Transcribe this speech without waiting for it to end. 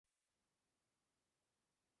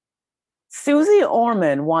Susie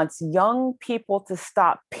Orman wants young people to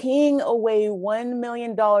stop peeing away $1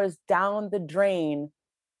 million down the drain.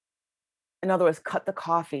 In other words, cut the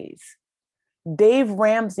coffees. Dave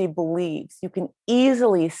Ramsey believes you can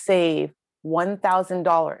easily save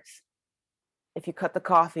 $1,000 if you cut the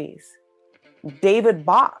coffees. David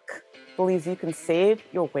Bach believes you can save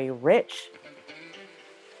your way rich.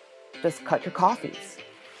 Just cut your coffees.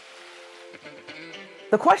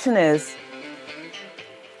 The question is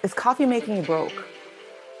coffee making you broke?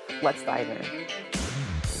 Let's dive in.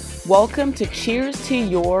 Welcome to Cheers to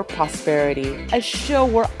Your Prosperity, a show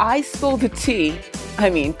where I spill the tea,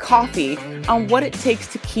 coffee, on what it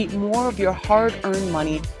takes to keep more of your hard-earned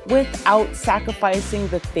money without sacrificing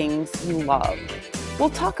the things you love. We'll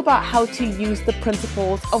talk about how to use the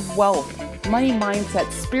principles of wealth, money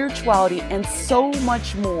mindset, spirituality, and so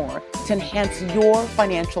much more to enhance your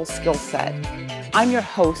financial skill set. I'm your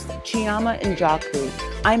host, Chioma Njaku.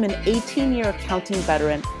 I'm an 18-year accounting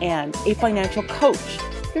veteran and a financial coach.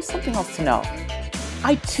 Here's something else to know.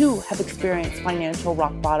 I too have experienced financial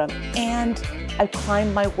rock bottom and I've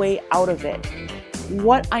climbed my way out of it.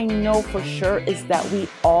 What I know for sure is that we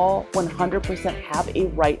all 100% have a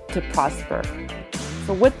right to prosper.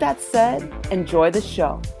 So with that said, enjoy the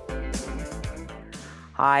show.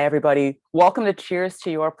 Hi, everybody. Welcome to Cheers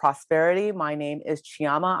to Your Prosperity. My name is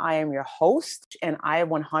Chioma. I am your host, and I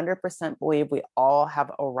 100% believe we all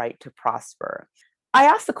have a right to prosper. I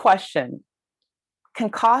asked the question,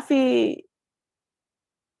 can coffee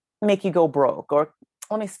make you go broke? Or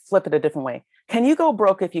let me flip it a different way. Can you go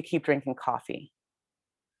broke if you keep drinking coffee?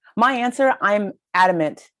 My answer, I'm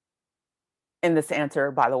adamant in this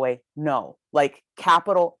answer, by the way, no, like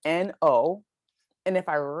capital N-O. And if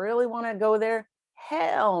I really want to go there,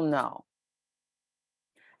 hell no.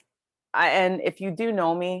 And if you do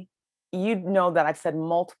know me, you know that I've said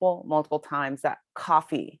multiple times that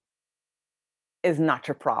coffee is not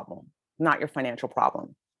your problem, not your financial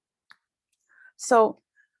problem. So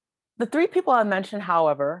the three people I mentioned,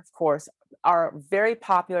 however, of course, are very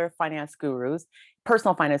popular finance gurus,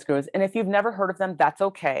 personal finance gurus. And if you've never heard of them, that's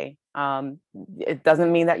okay. It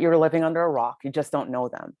doesn't mean that you're living under a rock. You just don't know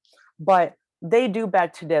them. But they do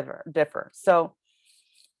beg to differ. So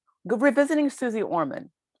revisiting Susie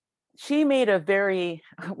Orman, she made a very,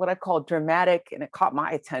 what I call dramatic, and it caught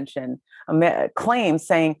my attention, claim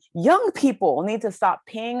saying young people need to stop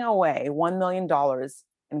paying away $1 million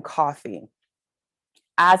in coffee.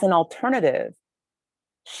 As an alternative,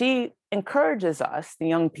 she encourages us, the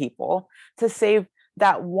young people, to save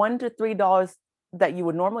that $1 to $3 that you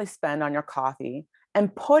would normally spend on your coffee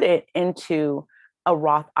and put it into a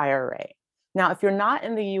Roth IRA. Now, if you're not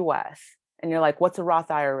in the US and you're like, what's a Roth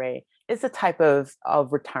IRA? It's a type of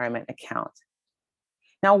retirement account.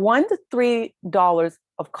 Now, $1 to $3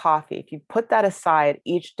 of coffee, if you put that aside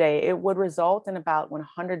each day, it would result in about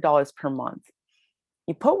 $100 per month.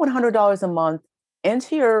 You put $100 a month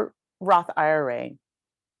into your Roth IRA,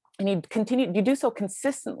 and you do so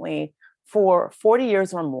consistently for 40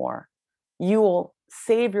 years or more, you will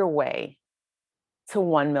save your way to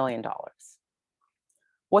 $1 million.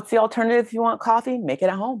 What's the alternative if you want coffee? Make it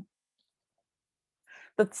at home.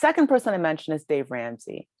 The second person I mentioned is Dave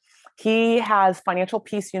Ramsey. He has Financial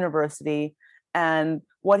Peace University, and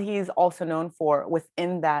what he's also known for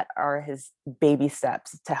within that are his baby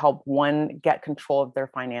steps to help one get control of their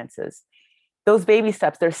finances. Those baby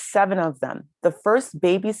steps, there's 7 of them. The first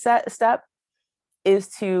baby step is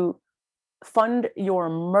to fund your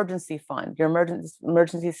emergency fund, your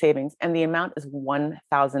emergency savings, and the amount is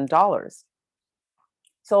 $1,000.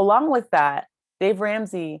 So along with that, Dave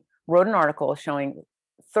Ramsey wrote an article showing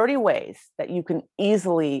 30 ways that you can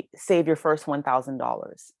easily save your first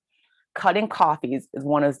 $1,000. Cutting coffees is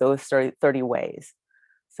one of those 30 ways.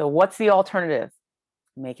 So what's the alternative?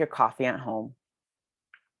 Make your coffee at home.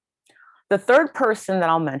 The third person that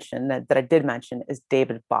I'll mention, that I did mention, is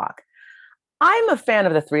David Bach. I'm a fan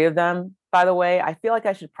of the 3 of them, by the way. I feel like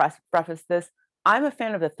I should preface this. I'm a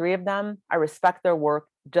fan of the 3 of them. I respect their work.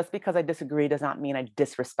 Just because I disagree does not mean I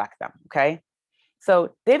disrespect them, okay?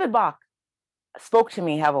 So David Bach spoke to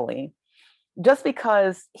me heavily just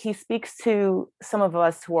because he speaks to some of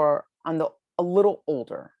us who are a little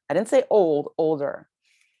older. I didn't say old, older.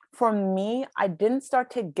 For me, I didn't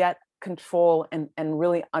start to get control and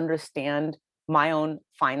really understand my own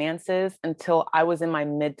finances until I was in my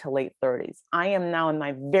mid to late 30s. I am now in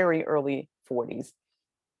my very early 40s.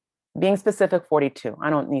 Being specific, 42. I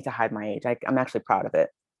don't need to hide my age. I'm actually proud of it.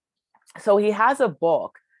 So he has a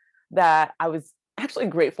book that I was actually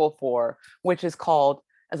grateful for, which is called,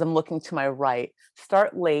 as I'm looking to my right,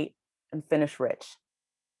 Start Late and Finish Rich.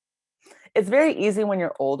 It's very easy when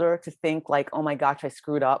you're older to think like, oh my gosh, I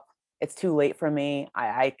screwed up it's too late for me.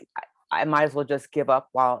 I might as well just give up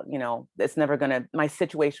while, it's never gonna, my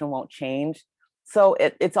situation won't change. So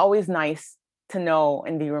it's always nice to know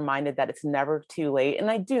and be reminded that it's never too late. And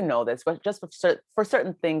I do know this, but just for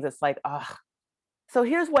certain things, it's like, ugh. So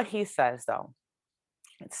here's what he says, though.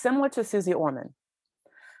 It's similar to Susie Orman.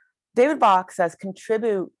 David Bach says,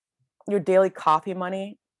 contribute your daily coffee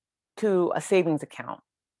money to a savings account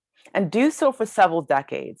and do so for several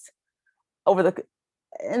decades.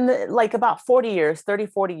 Like about 40 years, 30,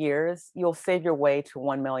 40 years, you'll save your way to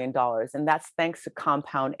 $1 million. And that's thanks to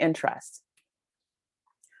compound interest.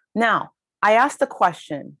 Now, I asked the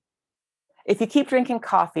question, if you keep drinking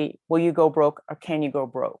coffee, will you go broke or can you go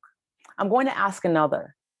broke? I'm going to ask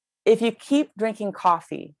another. If you keep drinking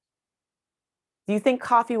coffee, do you think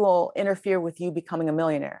coffee will interfere with you becoming a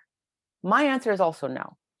millionaire? My answer is also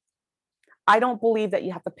no. I don't believe that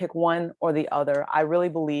you have to pick one or the other. I really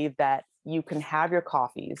believe that you can have your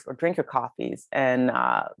coffees or drink your coffees and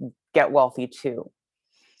get wealthy too.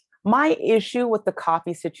 My issue with the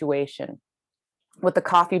coffee situation, with the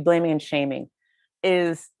coffee blaming and shaming,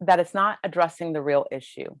 is that it's not addressing the real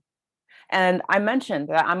issue. And I mentioned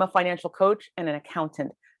that I'm a financial coach and an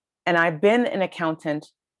accountant, and I've been an accountant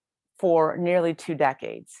for nearly 2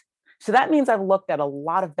 decades. So that means I've looked at a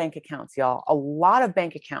lot of bank accounts, y'all, a lot of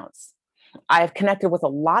bank accounts. I've connected with a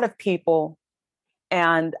lot of people,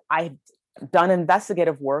 and I've done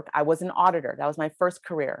investigative work. I was an auditor. That was my first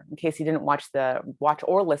career, in case you didn't watch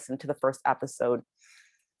or listen to the first episode.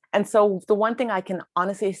 And so the one thing I can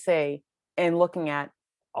honestly say in looking at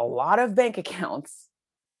a lot of bank accounts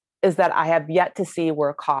is that I have yet to see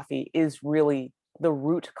where coffee is really the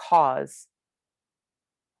root cause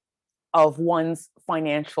of one's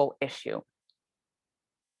financial issue.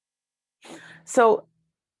 So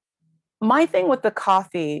my thing with the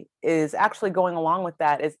coffee is actually going along with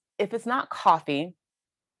that is if it's not coffee,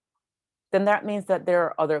 then that means that there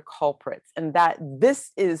are other culprits, and that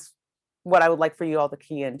this is what I would like for you all to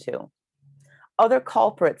key into. Other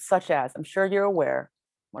culprits, such as, I'm sure you're aware,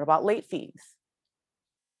 what about late fees?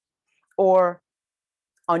 Or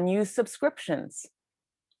unused subscriptions?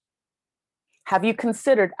 Have you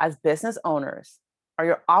considered, as business owners, are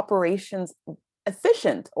your operations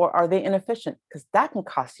efficient or are they inefficient? Because that can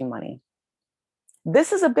cost you money.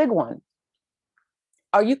 This is a big one.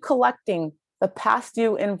 Are you collecting the past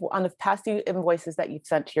due invoices that you've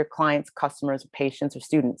sent to your clients, customers, patients, or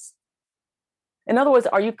students? In other words,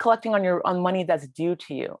 are you collecting on money that's due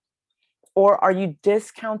to you? Or are you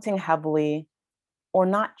discounting heavily or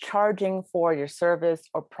not charging for your service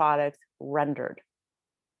or product rendered?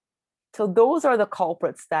 So those are the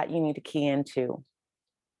culprits that you need to key into,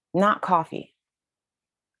 not coffee.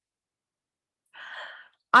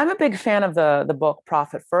 I'm a big fan of the book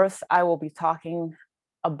Profit First. I will be talking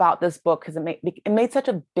about this book because it made such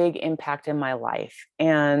a big impact in my life.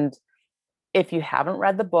 And if you haven't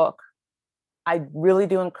read the book, I really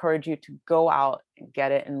do encourage you to go out and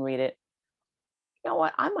get it and read it. You know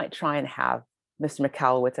what? I might try and have Mr.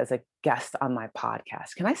 Michalowicz as a guest on my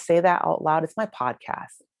podcast. Can I say that out loud? It's my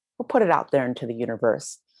podcast. We'll put it out there into the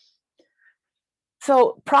universe.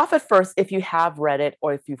 So Profit First, if you have read it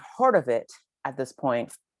or if you've heard of it at this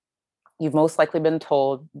point, you've most likely been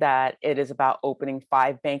told that it is about opening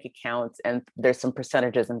 5 bank accounts and there's some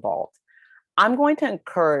percentages involved. I'm going to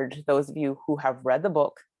encourage those of you who have read the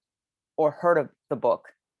book or heard of the book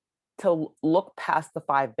to look past the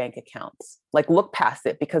 5 bank accounts, like look past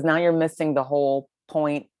it, because now you're missing the whole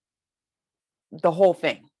point, the whole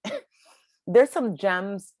thing. There's some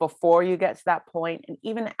gems before you get to that point and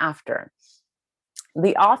even after.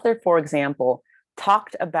 The author, for example,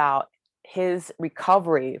 talked about his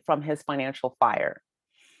recovery from his financial fire.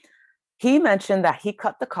 He mentioned that he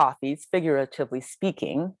cut the coffees, figuratively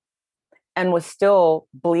speaking, and was still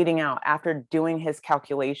bleeding out after doing his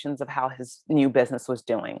calculations of how his new business was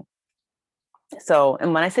doing. So,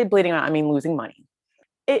 and when I say bleeding out, I mean losing money.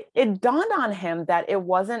 It dawned on him that it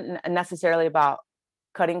wasn't necessarily about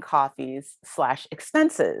cutting coffees /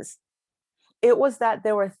 expenses. It was that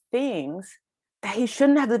there were things that he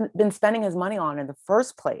shouldn't have been spending his money on in the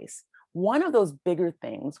first place. One of those bigger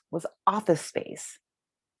things was office space.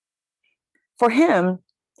 For him,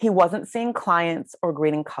 he wasn't seeing clients or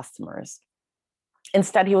greeting customers.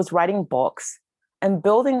 Instead, he was writing books and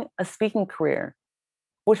building a speaking career,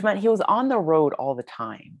 which meant he was on the road all the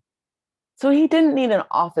time. So he didn't need an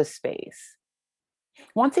office space.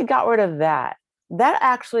 Once he got rid of that, that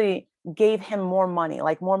actually gave him more money,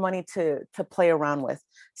 like more money to play around with.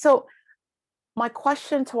 So my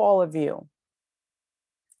question to all of you,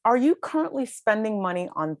 are you currently spending money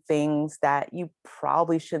on things that you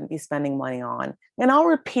probably shouldn't be spending money on? And I'll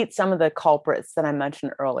repeat some of the culprits that I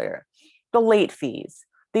mentioned earlier. the late fees,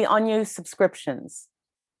 the unused subscriptions?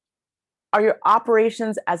 Are your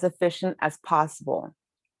operations as efficient as possible?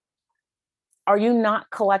 Are you not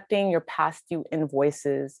collecting your past due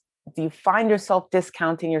invoices? Do you find yourself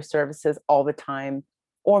discounting your services all the time?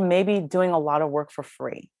 Or maybe doing a lot of work for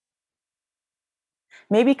free?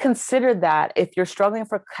 Maybe consider that if you're struggling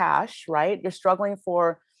for cash, right? You're struggling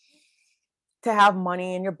to have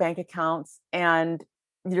money in your bank accounts and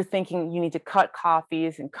you're thinking you need to cut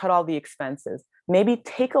coffees and cut all the expenses. Maybe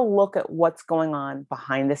take a look at what's going on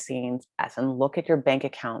behind the scenes, as in look at your bank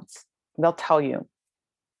accounts. They'll tell you.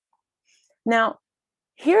 Now,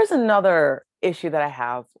 here's another issue that I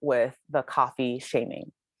have with the coffee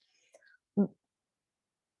shaming.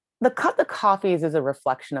 The coffees is a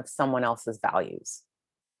reflection of someone else's values.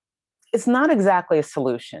 It's not exactly a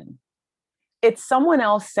solution. It's someone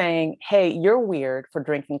else saying, hey, you're weird for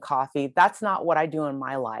drinking coffee. That's not what I do in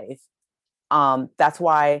my life. That's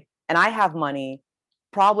why, and I have money.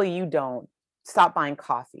 Probably you don't. Stop buying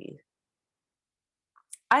coffee.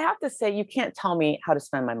 I have to say, you can't tell me how to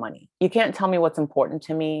spend my money. You can't tell me what's important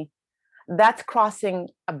to me. That's crossing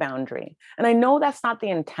a boundary. And I know that's not the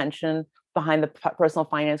intention behind the personal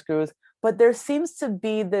finance gurus, but there seems to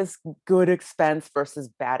be this good expense versus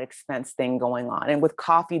bad expense thing going on. And with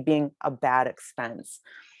coffee being a bad expense,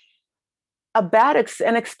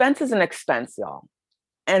 an expense is an expense, y'all.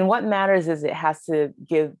 And what matters is it has to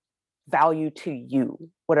give value to you,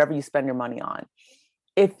 whatever you spend your money on.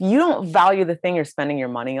 If you don't value the thing you're spending your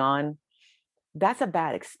money on, that's a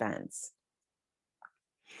bad expense.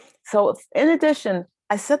 So in addition,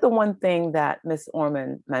 I said the one thing that Miss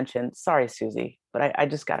Orman mentioned. Sorry, Susie, but I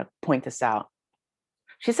just got to point this out.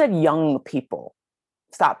 She said young people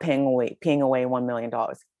stop paying away $1 million.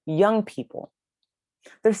 Young people.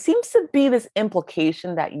 There seems to be this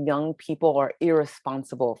implication that young people are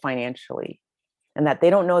irresponsible financially and that they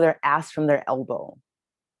don't know their ass from their elbow.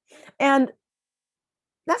 And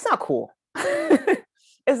that's not cool.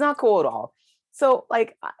 It's not cool at all. So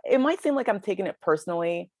like, it might seem like I'm taking it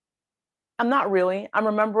personally. I'm not really. I'm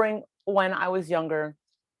remembering when I was younger,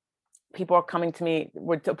 people are coming to me,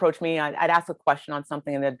 would approach me. I'd ask a question on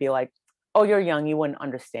something and they'd be like, oh, you're young, you wouldn't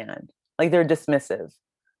understand. Like they're dismissive.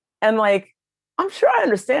 And like, I'm sure I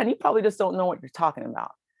understand. You probably just don't know what you're talking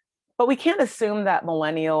about. But we can't assume that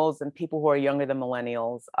millennials and people who are younger than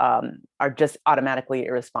millennials are just automatically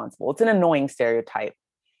irresponsible. It's an annoying stereotype.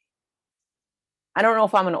 I don't know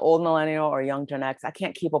if I'm an old millennial or young Gen X. I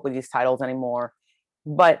can't keep up with these titles anymore.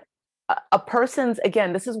 But a person's,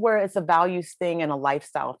 again, this is where it's a values thing and a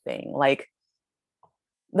lifestyle thing. Like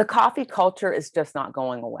the coffee culture is just not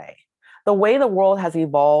going away. The way the world has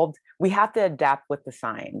evolved, we have to adapt with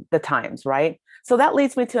the times, right? So that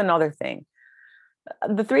leads me to another thing.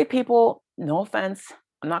 The three people, no offense,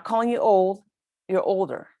 I'm not calling you old, you're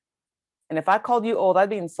older. And if I called you old, I'd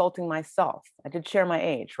be insulting myself. I did share my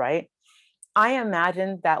age, right? I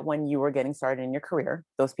imagine that when you were getting started in your career,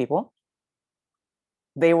 those people,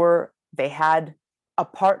 they had a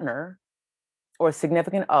partner or a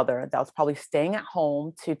significant other that was probably staying at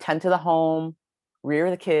home to tend to the home,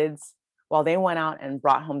 rear the kids, while they went out and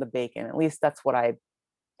brought home the bacon. At least that's what I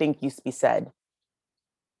think used to be said.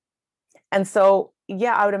 And so,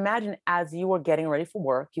 yeah, I would imagine as you were getting ready for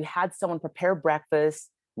work, you had someone prepare breakfast,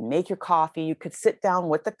 make your coffee, you could sit down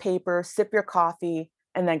with the paper, sip your coffee,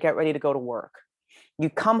 and then get ready to go to work. You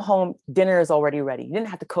come home, dinner is already ready. You didn't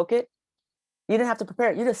have to cook it. You didn't have to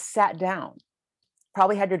prepare it. You just sat down,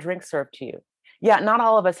 probably had your drink served to you. Yeah, not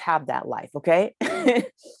all of us have that life, okay?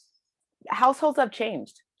 Households have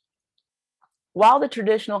changed. While the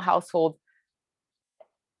traditional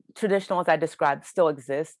as I described, still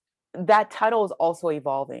exists, that title is also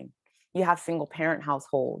evolving. You have single parent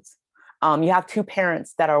households. You have two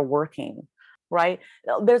parents that are working, right?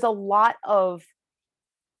 There's a lot of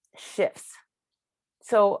shifts.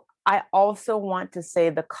 So I also want to say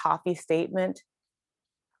the coffee statement,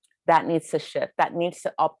 that needs to shift, that needs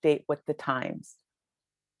to update with the times.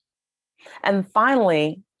 And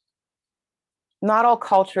finally, not all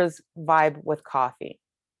cultures vibe with coffee.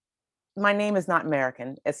 My name is not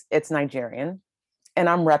American, it's Nigerian, and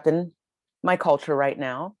I'm repping my culture right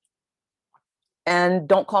now. And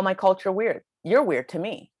don't call my culture weird. You're weird to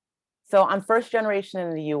me. So I'm first generation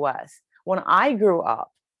in the US. When I grew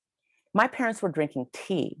up, my parents were drinking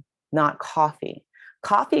tea, not coffee.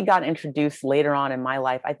 Coffee got introduced later on in my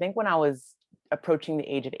life, I think when I was approaching the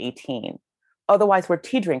age of 18. Otherwise, we're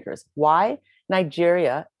tea drinkers. Why?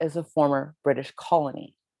 Nigeria is a former British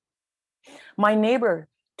colony. My neighbor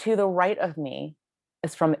to the right of me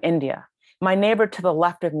is from India. My neighbor to the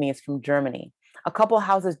left of me is from Germany. A couple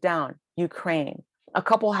houses down, Ukraine. A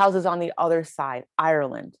couple houses on the other side,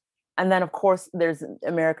 Ireland. And then, of course, there's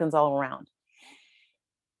Americans all around.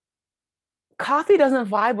 Coffee doesn't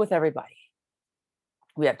vibe with everybody.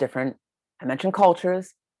 We have different, I mentioned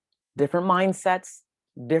cultures, different mindsets,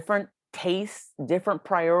 different tastes, different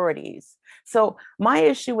priorities. So my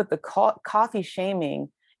issue with the coffee shaming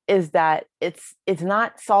is that it's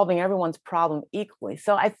not solving everyone's problem equally.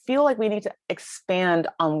 So I feel like we need to expand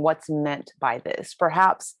on what's meant by this.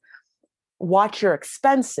 Perhaps watch your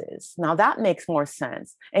expenses. Now that makes more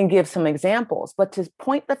sense, and give some examples. But to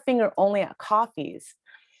point the finger only at coffees,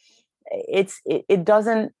 it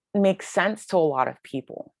doesn't make sense to a lot of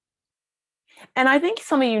people. And I think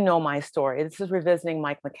some of you know my story. This is revisiting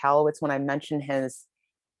Mike Michalowicz when I mentioned his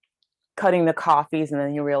cutting the coffees, and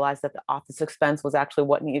then you realize that the office expense was actually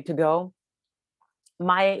what needed to go.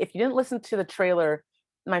 If you didn't listen to the trailer,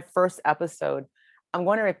 my first episode, I'm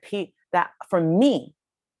going to repeat that for me,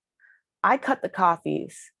 I cut the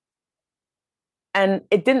coffees, and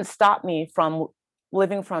it didn't stop me from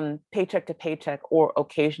living from paycheck to paycheck or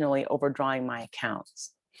occasionally overdrawing my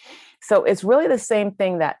accounts. So it's really the same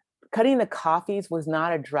thing, that cutting the coffees was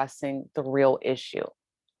not addressing the real issue.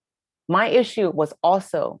 My issue was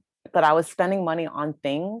also that I was spending money on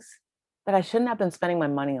things that I shouldn't have been spending my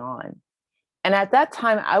money on. And at that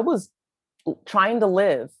time, I was trying to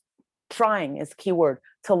live, trying is keyword,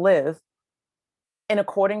 to live in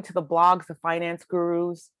according to the blogs, the finance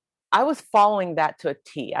gurus. I was following that to a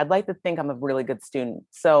T. I'd like to think I'm a really good student.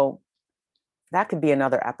 So that could be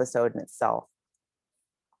another episode in itself.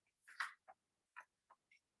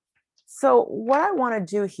 So what I want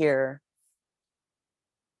to do here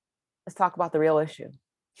is talk about the real issue.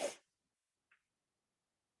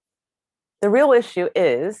 The real issue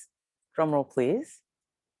is, drumroll please,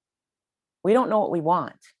 we don't know what we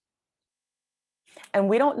want. And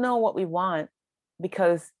we don't know what we want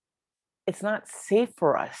because it's not safe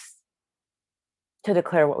for us to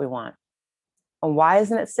declare what we want. And why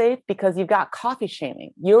isn't it safe? Because you've got coffee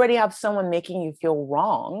shaming. You already have someone making you feel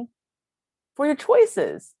wrong for your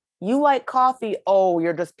choices. You like coffee, oh,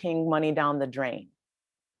 you're just paying money down the drain.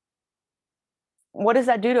 What does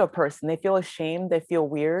that do to a person? They feel ashamed, they feel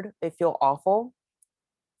weird, they feel awful.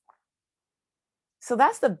 So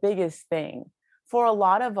that's the biggest thing. For a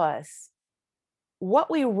lot of us,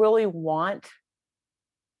 what we really want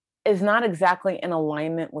is not exactly in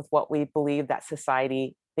alignment with what we believe that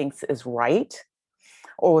society thinks is right,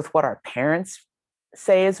 or with what our parents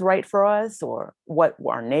say is right for us, or what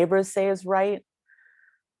our neighbors say is right.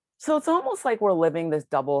 So it's almost like we're living this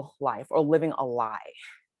double life, or living a lie.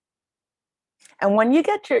 And when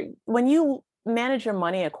you manage your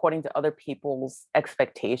money according to other people's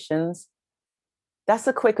expectations, that's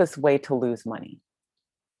the quickest way to lose money.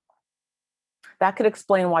 That could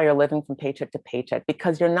explain why you're living from paycheck to paycheck,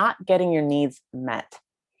 because you're not getting your needs met.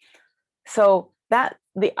 So that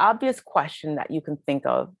the obvious question that you can think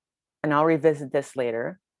of, and I'll revisit this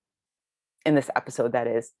later in this episode, that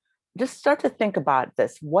is, just start to think about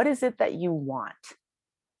this. What is it that you want?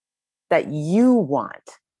 That you want?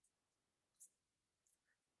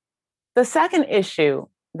 The second issue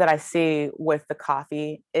that I see with the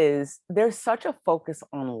coffee is there's such a focus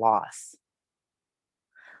on loss.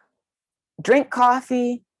 Drink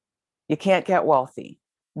coffee, you can't get wealthy.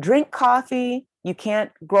 Drink coffee, you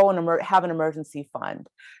can't grow and have an emergency fund.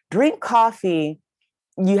 Drink coffee,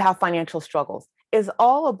 you have financial struggles. It's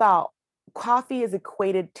all about, coffee is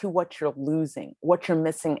equated to what you're losing, what you're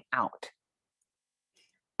missing out.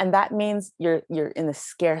 And that means you're in a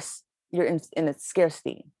scarcity,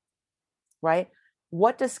 right?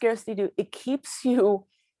 What does scarcity do? It keeps you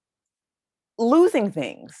losing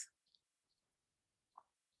things.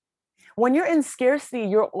 When you're in scarcity,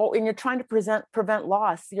 and you're trying to prevent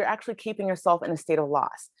loss, you're actually keeping yourself in a state of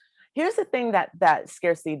loss. Here's the thing that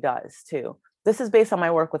scarcity does too. This is based on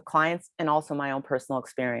my work with clients and also my own personal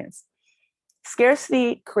experience.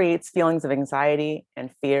 Scarcity creates feelings of anxiety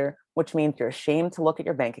and fear, which means you're ashamed to look at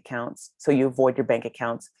your bank accounts, so you avoid your bank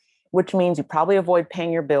accounts, which means you probably avoid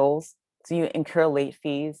paying your bills, so you incur late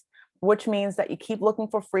fees, which means that you keep looking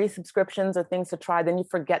for free subscriptions or things to try, then you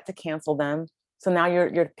forget to cancel them. So now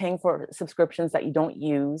you're paying for subscriptions that you don't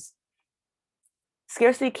use.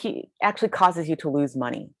 Scarcity actually causes you to lose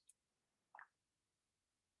money.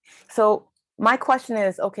 So my question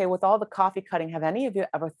is, okay, with all the coffee cutting, have any of you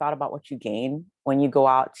ever thought about what you gain when you go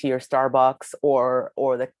out to your Starbucks or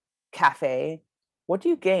the cafe? What do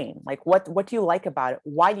you gain? Like, what do you like about it?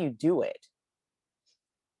 Why do you do it?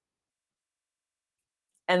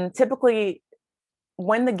 And typically,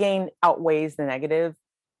 when the gain outweighs the negative,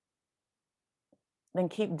 then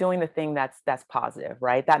keep doing the thing that's positive,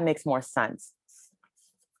 right? That makes more sense.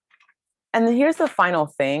 And then here's the final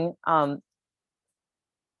thing.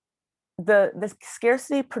 the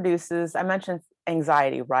scarcity produces, I mentioned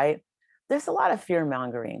anxiety, right? There's a lot of fear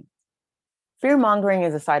mongering. Fear mongering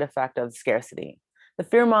is a side effect of scarcity. The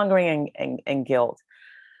fear mongering and guilt.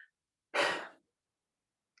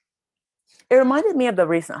 It reminded me of the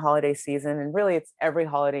recent holiday season, and really it's every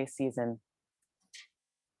holiday season.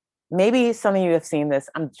 Maybe some of you have seen this,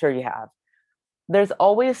 I'm sure you have. There's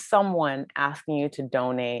always someone asking you to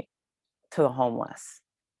donate to the homeless.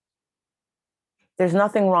 There's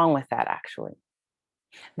nothing wrong with that, actually.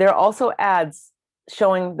 There are also ads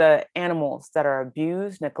showing the animals that are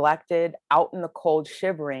abused, neglected, out in the cold,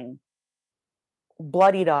 shivering,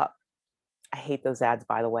 bloodied up. I hate those ads,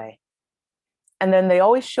 by the way. And then they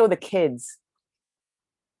always show the kids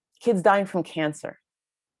dying from cancer.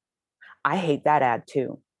 I hate that ad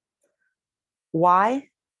too. Why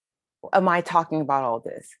am I talking about all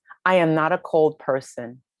this? I am not a cold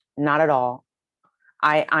person, not at all.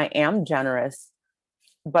 I am generous,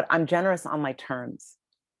 but I'm generous on my terms.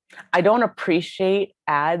 I don't appreciate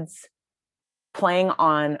ads playing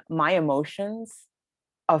on my emotions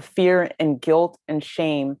of fear and guilt and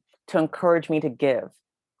shame to encourage me to give.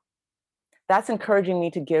 That's encouraging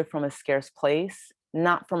me to give from a scarce place,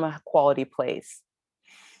 not from a quality place.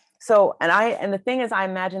 So, and the thing is, I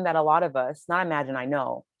imagine that a lot of us, not imagine, I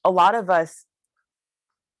know, a lot of us,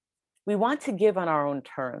 we want to give on our own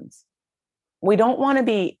terms. We don't want to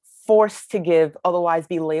be forced to give, otherwise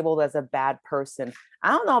be labeled as a bad person. I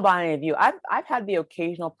don't know about any of you. I've had the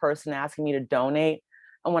occasional person asking me to donate.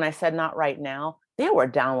 And when I said not right now, they were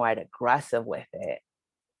downright aggressive with it.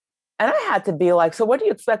 And I had to be like, so what do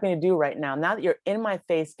you expect me to do right now? Now that you're in my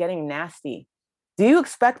face getting nasty, do you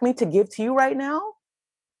expect me to give to you right now?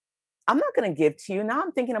 I'm not going to give to you. Now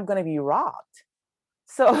I'm thinking I'm going to be robbed.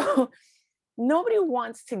 So nobody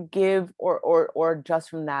wants to give or just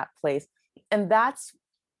from that place. And that's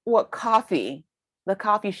what the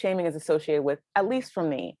coffee shaming is associated with, at least for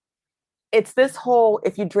me. It's this whole,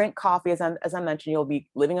 if you drink coffee, as I mentioned, you'll be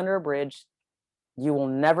living under a bridge. You will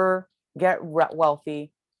never get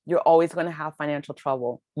wealthy. You're always going to have financial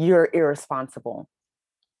trouble. You're irresponsible.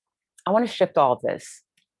 I want to shift all of this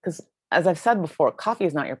because, as I've said before, coffee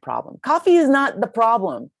is not your problem. Coffee is not the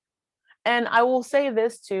problem. And I will say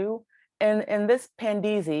this too, in this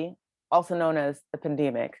pandemic, also known as the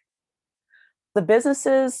pandemic, the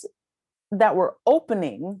businesses that were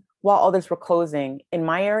opening while others were closing, in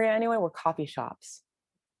my area anyway, were coffee shops.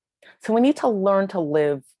 So we need to learn to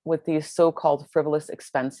live with these so-called frivolous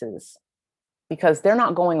expenses because they're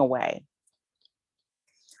not going away.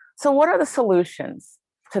 So what are the solutions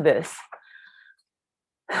to this?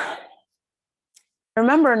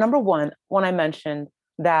 Remember, number one, when I mentioned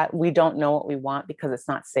that we don't know what we want because it's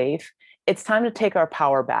not safe, it's time to take our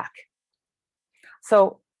power back.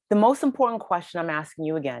 So the most important question I'm asking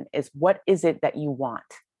you again is, what is it that you want?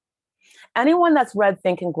 Anyone that's read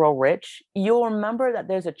Think and Grow Rich, you'll remember that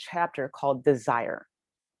there's a chapter called Desire.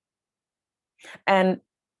 And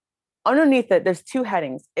underneath it, there's two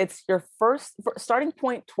headings. It's your first starting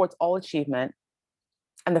point towards all achievement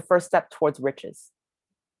and the first step towards riches.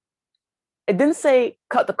 It didn't say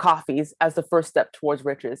cut the coffees as the first step towards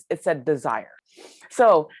riches. It said desire.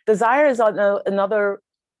 So desire is another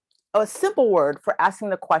a simple word for asking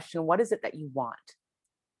the question, what is it that you want?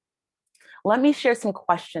 Let me share some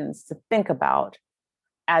questions to think about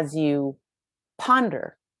as you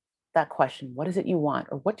ponder that question. What is it you want,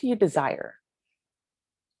 or what do you desire?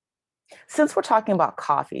 Since we're talking about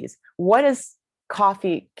coffees, what is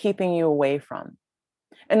coffee keeping you away from?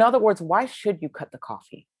 In other words, why should you cut the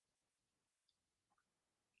coffee?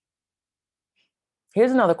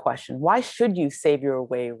 Here's another question. Why should you save your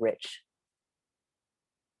way rich?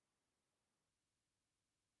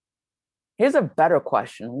 Here's a better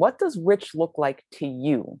question. What does rich look like to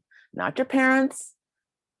you? Not your parents,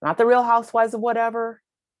 not the Real Housewives of whatever,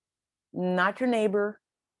 not your neighbor,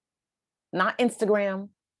 not Instagram.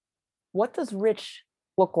 What does rich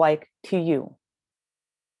look like to you?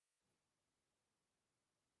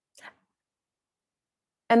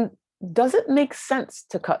 And does it make sense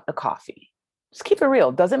to cut the coffee? Just keep it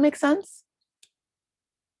real. Does it make sense?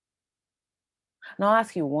 And I'll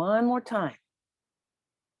ask you one more time.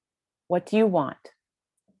 What do you want?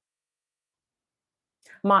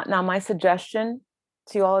 Now, my suggestion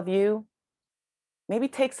to all of you, maybe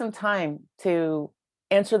take some time to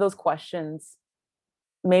answer those questions.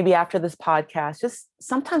 Maybe after this podcast, just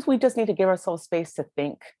sometimes we just need to give ourselves space to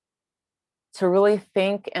think, to really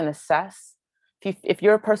think and assess. If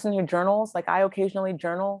you're a person who journals, like I occasionally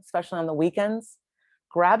journal, especially on the weekends,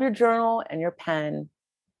 grab your journal and your pen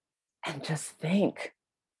and just think.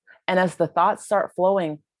 And as the thoughts start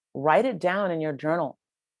flowing, write it down in your journal.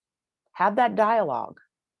 Have that dialogue.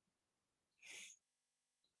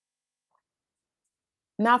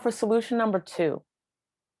 Now for solution number two,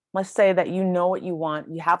 let's say that you know what you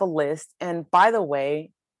want, you have a list. And by the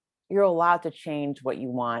way, you're allowed to change what you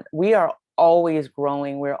want. We are always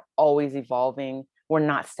growing, we're always evolving. We're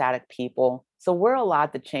not static people. So we're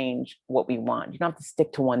allowed to change what we want. You don't have to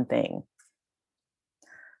stick to one thing.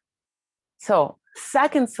 So,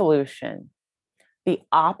 second solution, the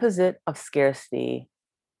opposite of scarcity,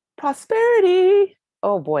 prosperity.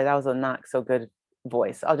 Oh boy, that was a not so good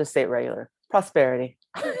voice. I'll just say it regular. Prosperity.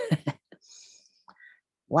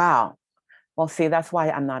 Wow. Well, see, that's why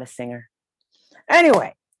I'm not a singer.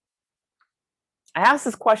 Anyway, I asked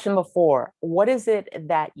this question before. What is it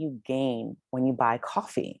that you gain when you buy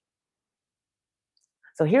coffee?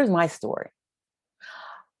 So here's my story.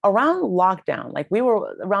 Around lockdown, like we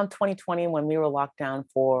were around 2020 when we were locked down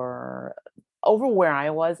for over where I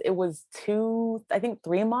was, it was I think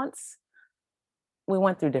 3 months. We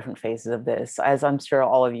went through different phases of this, as I'm sure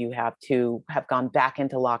all of you have too, have gone back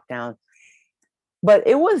into lockdown. But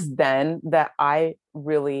it was then that I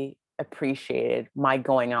really appreciated my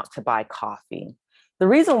going out to buy coffee. The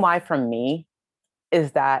reason why for me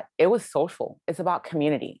is that it was social. It's about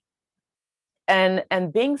community. And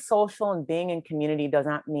being social and being in community does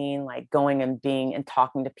not mean like going and being and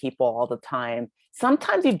talking to people all the time.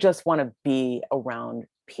 Sometimes you just want to be around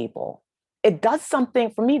people. It does something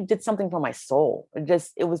for me, it did something for my soul.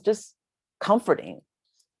 It was just comforting.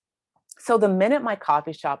 So the minute my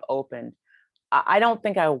coffee shop opened, I don't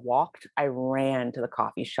think I walked, I ran to the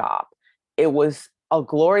coffee shop. It was a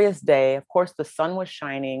glorious day. Of course, the sun was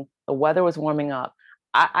shining, the weather was warming up.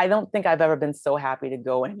 I don't think I've ever been so happy to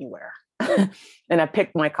go anywhere. And I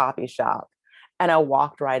picked my coffee shop and I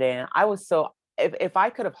walked right in. I was so, if I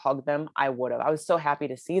could have hugged them, I would have. I was so happy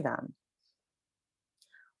to see them.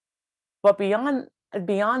 But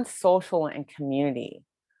beyond social and community,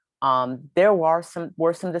 there were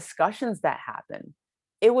some discussions that happened.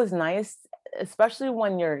 It was nice, especially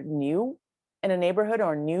when you're new in a neighborhood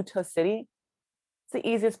or new to a city. It's the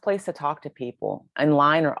easiest place to talk to people, in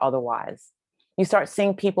line or otherwise. You start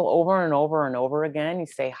seeing people over and over and over again. You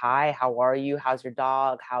say, hi, how are you? How's your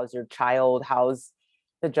dog? How's your child? How's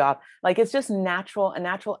the job? Like it's just a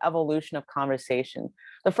natural evolution of conversation.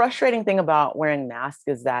 The frustrating thing about wearing masks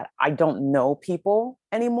is that I don't know people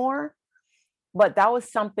anymore. But that was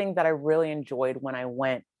something that I really enjoyed when I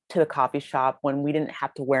went to the coffee shop when we didn't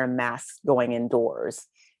have to wear masks going indoors.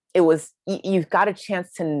 It was you've got a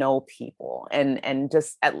chance to know people and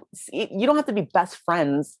just you don't have to be best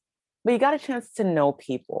friends, but you got a chance to know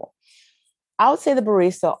people. I would say the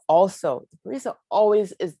barista also, the barista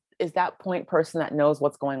always is that point person that knows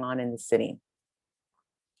what's going on in the city.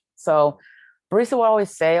 So barista will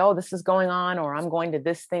always say, oh, this is going on, or I'm going to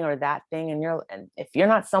this thing or that thing. And if you're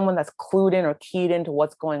not someone that's clued in or keyed into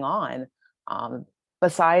what's going on,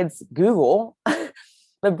 besides Google, the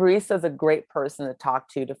barista is a great person to talk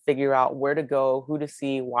to figure out where to go, who to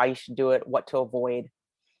see, why you should do it, what to avoid.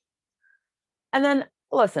 And then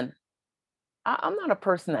listen, I'm not a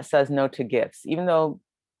person that says no to gifts, even though,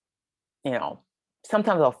 you know,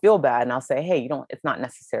 sometimes I'll feel bad and I'll say, hey, it's not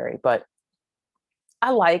necessary, but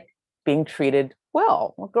I like being treated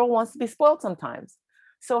well. A girl wants to be spoiled sometimes.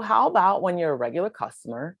 So how about when you're a regular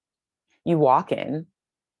customer, you walk in,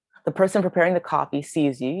 the person preparing the coffee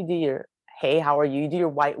sees you, you do your, hey, how are you? You do your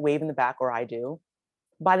white wave in the back, or I do.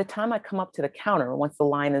 By the time I come up to the counter, once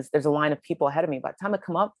there's a line of people ahead of me, by the time I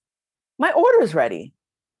come up, my order is ready.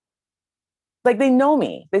 Like they know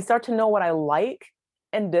me. They start to know what I like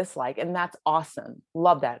and dislike. And that's awesome.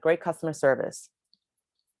 Love that. Great customer service.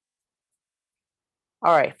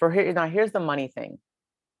 All right, now here's the money thing.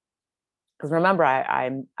 Because remember,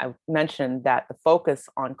 I mentioned that the focus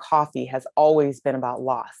on coffee has always been about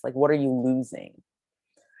loss. Like, what are you losing?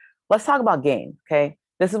 Let's talk about gain. Okay,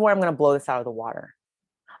 this is where I'm going to blow this out of the water.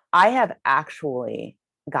 I have actually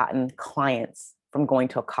gotten clients from going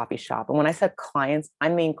to a coffee shop, and when I said clients, I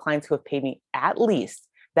mean clients who have paid me at least,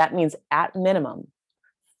 that means at minimum,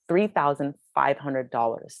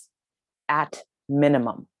 $3,500 at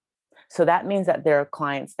minimum. So that means that there are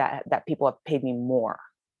clients that people have paid me more.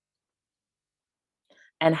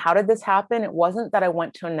 And how did this happen? It wasn't that I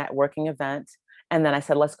went to a networking event and then I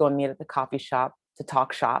said, let's go and meet at the coffee shop to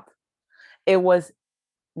talk shop. It was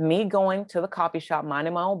me going to the coffee shop,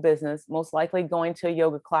 minding my own business, most likely going to a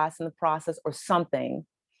yoga class in the process or something.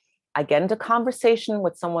 I get into conversation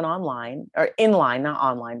with someone online or in line, not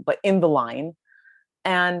online, but in the line.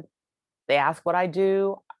 And they ask what I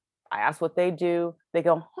do. I ask what they do. They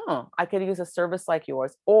go, I could use a service like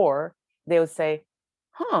yours. Or they would say,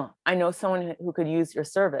 I know someone who could use your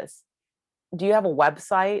service. Do you have a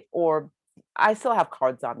website or I still have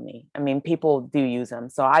cards on me. I mean, people do use them.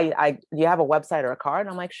 So do you have a website or a card?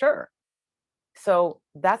 I'm like, sure. So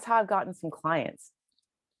that's how I've gotten some clients.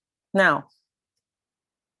 Now,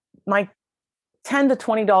 my $10 to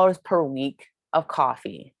 $20 per week of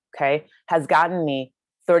coffee, okay, has gotten me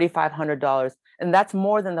 $3,500. And that's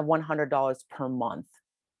more than the $100 per month.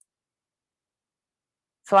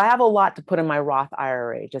 So I have a lot to put in my Roth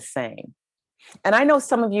IRA, just saying. And I know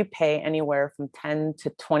some of you pay anywhere from $10 to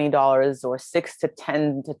 $20 or $6 to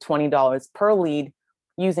 $10 to $20 per lead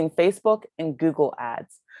using Facebook and Google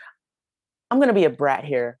ads. I'm going to be a brat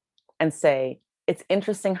here and say it's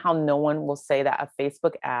interesting how no one will say that a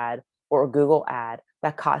Facebook ad or a Google ad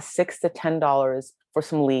that costs $6 to $10 for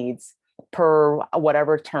some leads per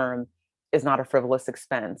whatever term is not a frivolous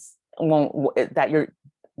expense.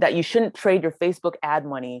 That you shouldn't trade your Facebook ad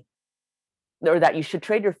money, or that you should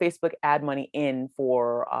trade your Facebook ad money in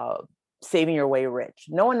for saving your way rich.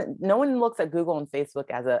 No one looks at Google and Facebook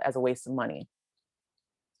as a waste of money.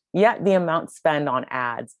 Yet the amount spent on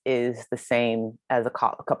ads is the same as a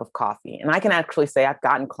cup of coffee. And I can actually say I've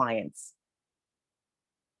gotten clients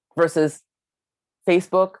versus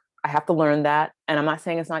Facebook. I have to learn that. And I'm not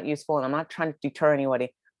saying it's not useful, and I'm not trying to deter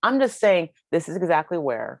anybody. I'm just saying this is exactly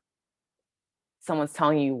where someone's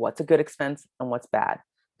telling you what's a good expense and what's bad.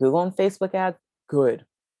 Google and Facebook ads, good.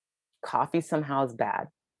 Coffee somehow is bad.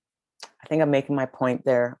 I think I'm making my point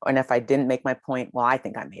there. And if I didn't make my point, well, I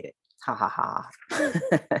think I made it. Ha ha ha.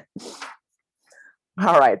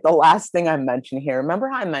 All right. The last thing I mentioned here. Remember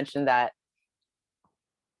how I mentioned that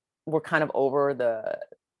we're kind of over the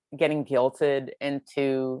getting guilted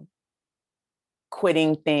into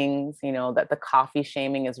quitting things, that the coffee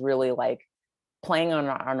shaming is really like playing on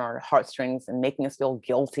our heartstrings and making us feel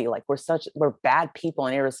guilty, like we're bad people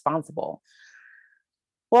and irresponsible.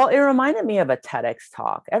 Well, it reminded me of a TEDx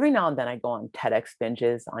talk. Every now and then I go on TEDx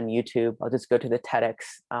binges on YouTube. I'll just go to the TEDx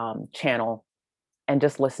channel and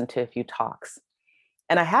just listen to a few talks.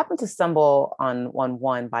 And I happened to stumble on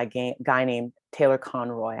one by a guy named Taylor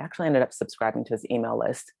Conroy. I actually ended up subscribing to his email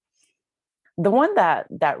list. The one that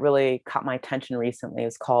really caught my attention recently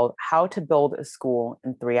is called How to Build a School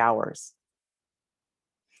in 3 Hours.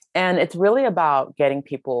 And it's really about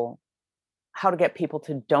how to get people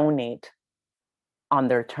to donate on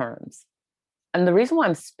their terms. And the reason why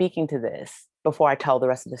I'm speaking to this before I tell the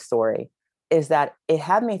rest of the story is that it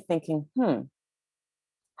had me thinking,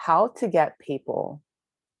 how to get people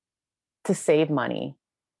to save money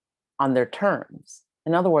on their terms.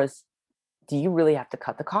 In other words, do you really have to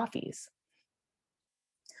cut the coffees?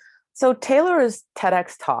 So Taylor's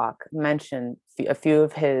TEDx talk mentioned a few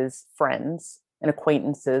of his friends and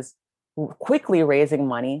acquaintances quickly raising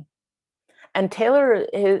money. And Taylor,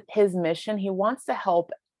 his mission, he wants to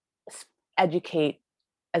help educate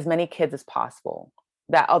as many kids as possible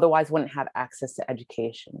that otherwise wouldn't have access to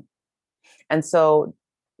education. And so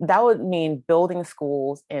that would mean building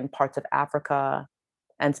schools in parts of Africa,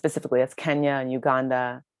 and specifically as Kenya and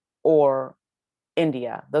Uganda or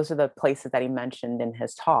India. Those are the places that he mentioned in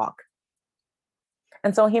his talk.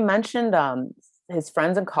 And so he mentioned his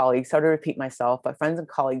friends and colleagues, sorry to repeat myself, but friends and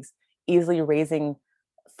colleagues easily raising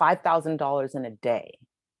 $5,000 in a day.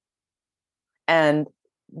 And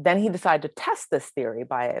then he decided to test this theory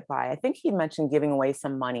by I think he mentioned giving away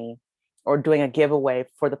some money or doing a giveaway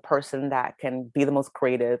for the person that can be the most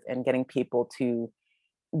creative and getting people to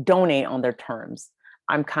donate on their terms.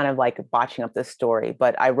 I'm kind of like botching up this story,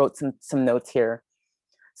 but I wrote some notes here.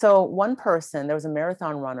 So one person, there was a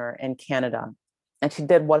marathon runner in Canada, and she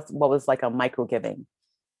did what was like a micro giving.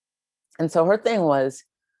 And so her thing was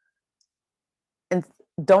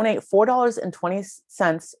donate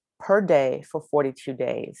 $4.20 per day for 42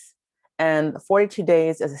 days. And 42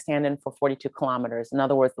 days is a stand-in for 42 kilometers. In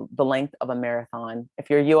other words, the length of a marathon.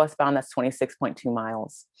 If you're US bound, that's 26.2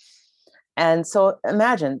 miles. And so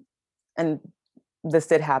imagine, and this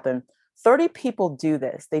did happen, 30 people do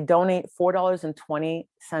this. They donate $4.20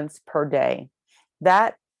 per day.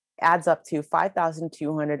 That adds up to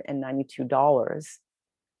 $5,292.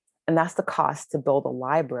 And that's the cost to build a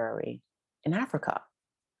library in Africa.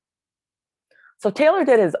 So Taylor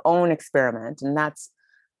did his own experiment, and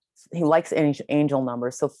he likes angel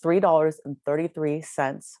numbers. So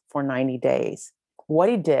 $3.33 for 90 days. What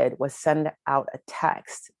he did was send out a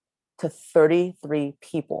text to 33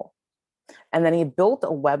 people. And then he built a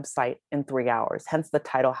website in 3 hours, hence the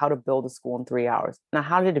title, How to Build a School in 3 Hours. Now,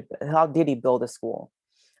 how did he build a school?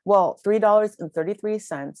 Well,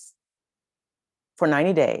 $3.33 for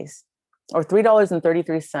 90 days, or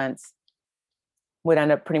 $3.33 would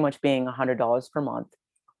end up pretty much being $100 per month.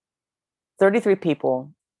 33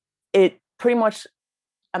 people. It pretty much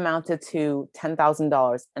amounted to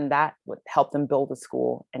 $10,000, and that would help them build a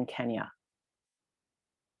school in Kenya.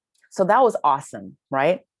 So that was awesome,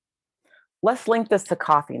 right? Let's link this to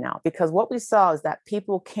coffee now, because what we saw is that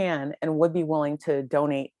people can and would be willing to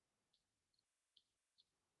donate.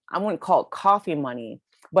 I wouldn't call it coffee money,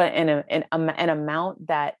 but an amount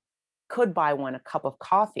that could buy one a cup of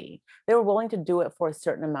coffee. They were willing to do it for a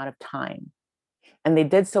certain amount of time. And they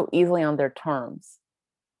did so easily on their terms.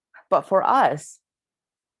 But for us,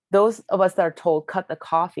 those of us that are told cut the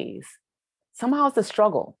coffees, somehow it's a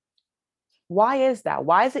struggle. Why is that?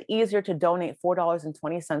 Why is it easier to donate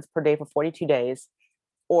 $4.20 per day for 42 days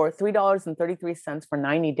or $3.33 for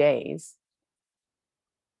 90 days?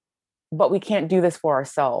 But we can't do this for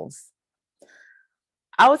ourselves.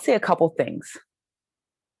 I would say a couple things.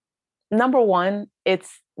 Number one,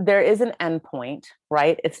 there is an endpoint,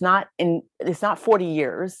 right? It's not 40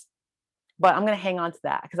 years, but I'm going to hang on to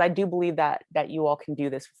that because I do believe that you all can do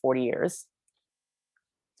this for 40 years.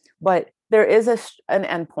 But there is an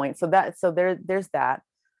endpoint, so there's that,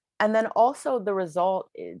 and then also the result.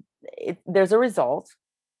 There's a result,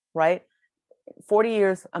 right? 40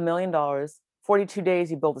 years, $1 million, 42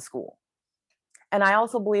 days, you build a school. And I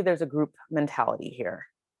also believe there's a group mentality here,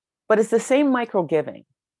 but it's the same micro giving.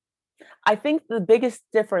 I think the biggest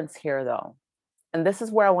difference here, though, and this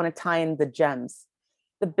is where I want to tie in the gems,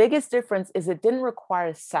 the biggest difference is it didn't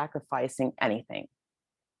require sacrificing anything.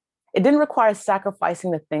 It didn't require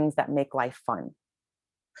sacrificing the things that make life fun.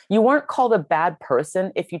 You weren't called a bad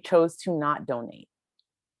person if you chose to not donate,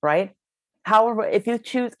 right? However, if you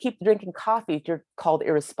keep drinking coffee, you're called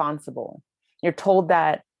irresponsible. You're told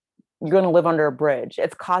that you're going to live under a bridge.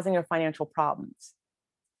 It's causing your financial problems.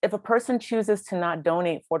 If a person chooses to not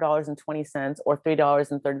donate $4.20 or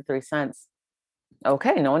 $3.33,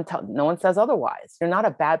 okay, no one says otherwise. You're not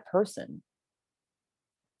a bad person.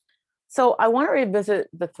 So I want to revisit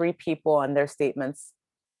the three people and their statements,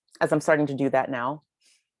 as I'm starting to do that now,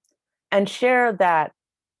 and share that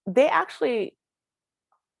they actually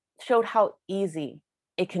showed how easy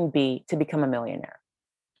it can be to become a millionaire.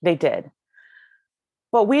 They did.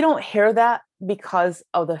 But we don't hear that because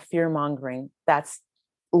of the fear mongering that's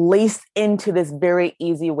laced into this very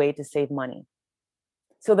easy way to save money.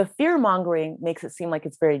 So the fear mongering makes it seem like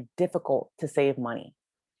it's very difficult to save money.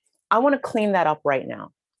 I want to clean that up right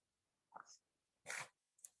now.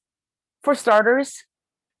 For starters,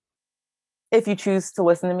 if you choose to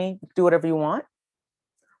listen to me, do whatever you want.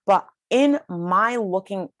 But in my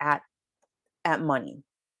looking at money,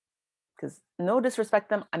 because no disrespect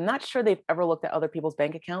to them, I'm not sure they've ever looked at other people's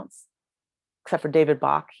bank accounts, except for David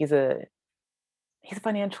Bach. He's a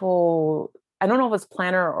financial, I don't know if it's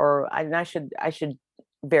planner or I should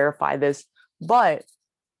verify this, but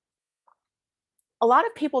a lot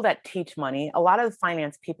of people that teach money, a lot of the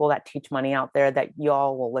finance people that teach money out there that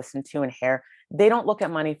y'all will listen to and hear, they don't look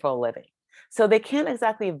at money for a living. So they can't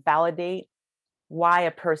exactly validate why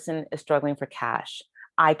a person is struggling for cash.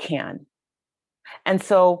 I can. And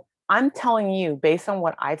so I'm telling you, based on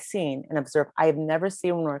what I've seen and observed, I have never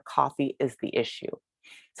seen where coffee is the issue.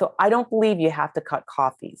 So I don't believe you have to cut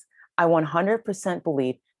coffees. I 100%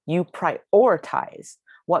 believe you prioritize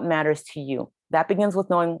what matters to you. That begins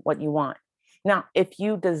with knowing what you want. Now, if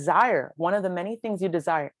you desire, one of the many things you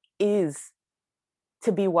desire is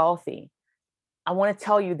to be wealthy, I want to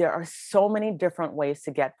tell you there are so many different ways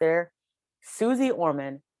to get there. Susie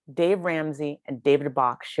Orman, Dave Ramsey, and David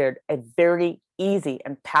Bach shared a very easy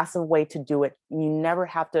and passive way to do it. You never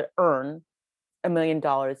have to earn $1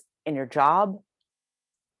 million in your job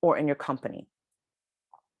or in your company.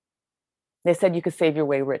 They said you could save your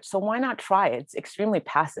way rich. So why not try it? It's extremely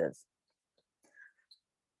passive.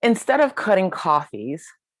 Instead of cutting coffees,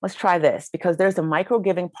 let's try this, because there's a micro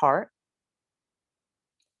giving part.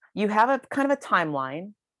 You have a kind of a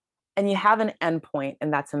timeline and you have an endpoint,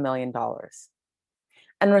 and that's $1 million.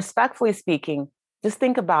 And respectfully speaking, just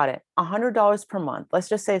think about it. $100 per month. Let's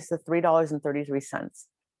just say it's the $3.33.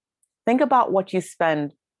 Think about what you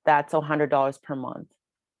spend. That's $100 per month.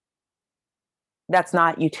 That's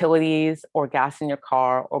not utilities or gas in your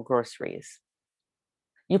car or groceries.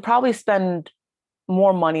 You probably spend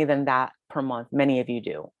more money than that per month. Many of you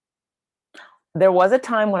do. There was a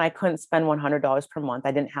time when I couldn't spend $100 per month.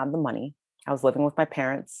 I didn't have the money. I was living with my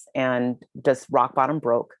parents and just rock bottom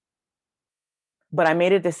broke. But I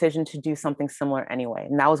made a decision to do something similar anyway.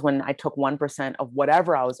 And that was when I took 1% of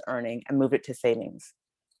whatever I was earning and moved it to savings.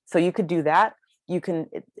 So you could do that. You can,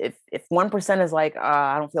 if 1% is like,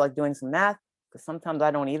 I don't feel like doing some math, because sometimes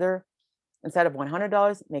I don't either. Instead of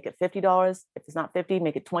 $100, make it $50. If it's not 50,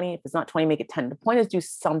 make it 20. If it's not 20, make it 10. The point is do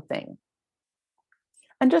something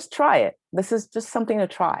and just try it. This is just something to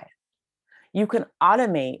try. You can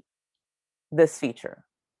automate this feature.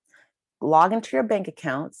 Log into your bank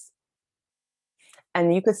accounts,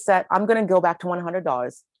 and you could set, I'm going to go back to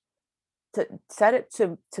 $100, to set it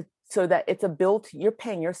to so that it's a bill you're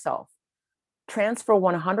paying yourself. Transfer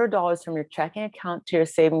 $100 from your checking account to your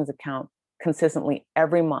savings account consistently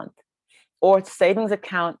every month, or savings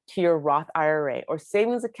account to your Roth IRA, or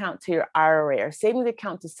savings account to your IRA, or savings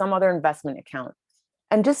account to some other investment account,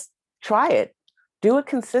 and just try it. Do it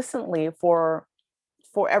consistently for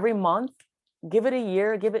every month. Give it a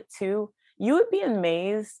year, give it two. You would be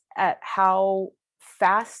amazed at how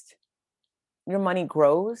fast your money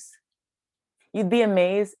grows. You'd be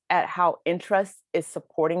amazed at how interest is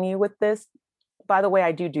supporting you with this. By the way,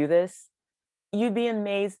 I do this. You'd be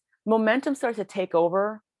amazed. Momentum starts to take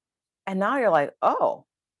over. And now you're like, oh,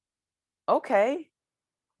 okay,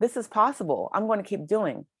 this is possible. I'm going to keep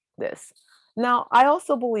doing this. Now, I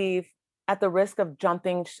also believe, at the risk of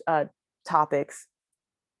jumping topics,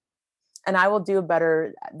 and I will do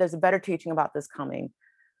there's a better teaching about this coming.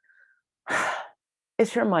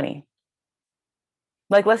 It's your money.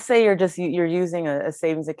 Like, let's say you're using a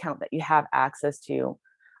savings account that you have access to.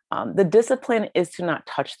 The discipline is to not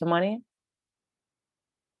touch the money.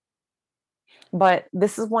 But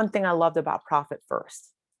this is one thing I loved about Profit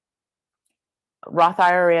First. Roth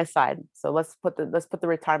IRA aside, so let's put the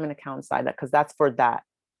retirement account aside, because that's for that.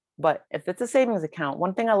 But if it's a savings account,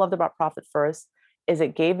 one thing I loved about Profit First is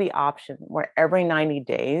it gave the option where every 90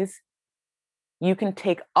 days you can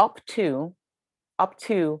take up to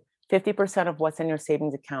 50% of what's in your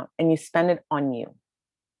savings account and you spend it on you.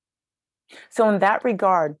 So in that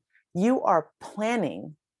regard, you are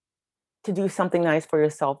planning to do something nice for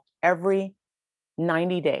yourself every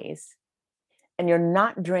 90 days, and you're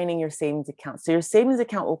not draining your savings account. So your savings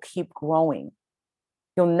account will keep growing.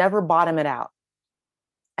 You'll never bottom it out.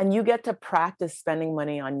 And you get to practice spending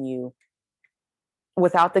money on you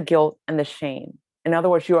without the guilt and the shame. In other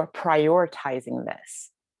words, you are prioritizing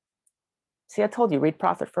this. See, I told you, read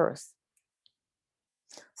Profit First.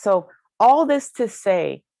 So all this to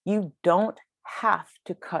say, you don't have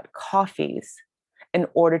to cut coffees in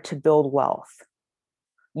order to build wealth.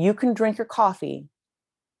 You can drink your coffee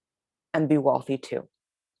and be wealthy too.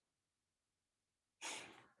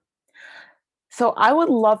 So I would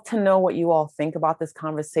love to know what you all think about this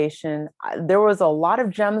conversation. There was a lot of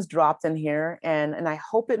gems dropped in here, and I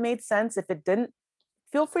hope it made sense. If it didn't,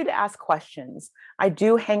 feel free to ask questions. I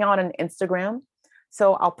do hang out on Instagram,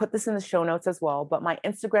 so I'll put this in the show notes as well. But my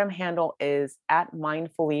Instagram handle is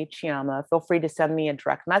 @mindfullychiama. Feel free to send me a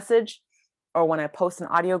direct message, or when I post an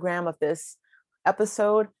audiogram of this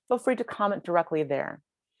episode, feel free to comment directly there.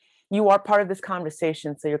 You are part of this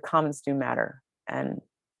conversation, so your comments do matter. And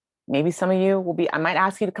maybe some of you I might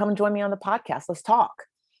ask you to come and join me on the podcast. Let's talk.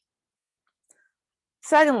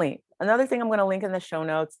 Secondly, another thing I'm going to link in the show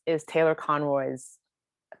notes is Taylor Conroy's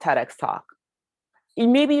TEDx talk.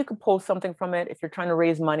 Maybe you could pull something from it if you're trying to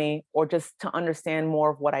raise money, or just to understand more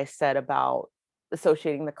of what I said about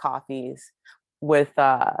associating the coffees with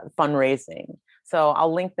fundraising. So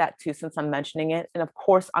I'll link that too, since I'm mentioning it. And of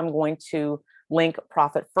course, I'm going to link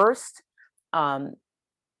Profit First.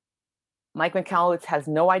 Mike Michalowicz has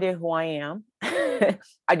no idea who I am.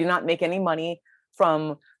 I do not make any money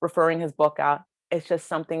from referring his book out. It's just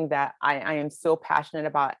something that I am so passionate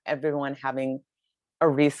about everyone having a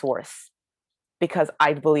resource, because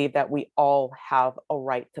I believe that we all have a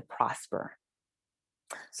right to prosper.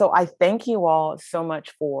 So I thank you all so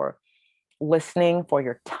much for listening, for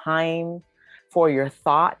your time, for your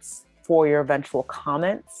thoughts, for your eventual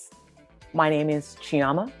comments. My name is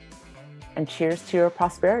Chiama, and cheers to your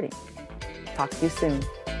prosperity. Talk to you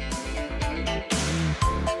soon.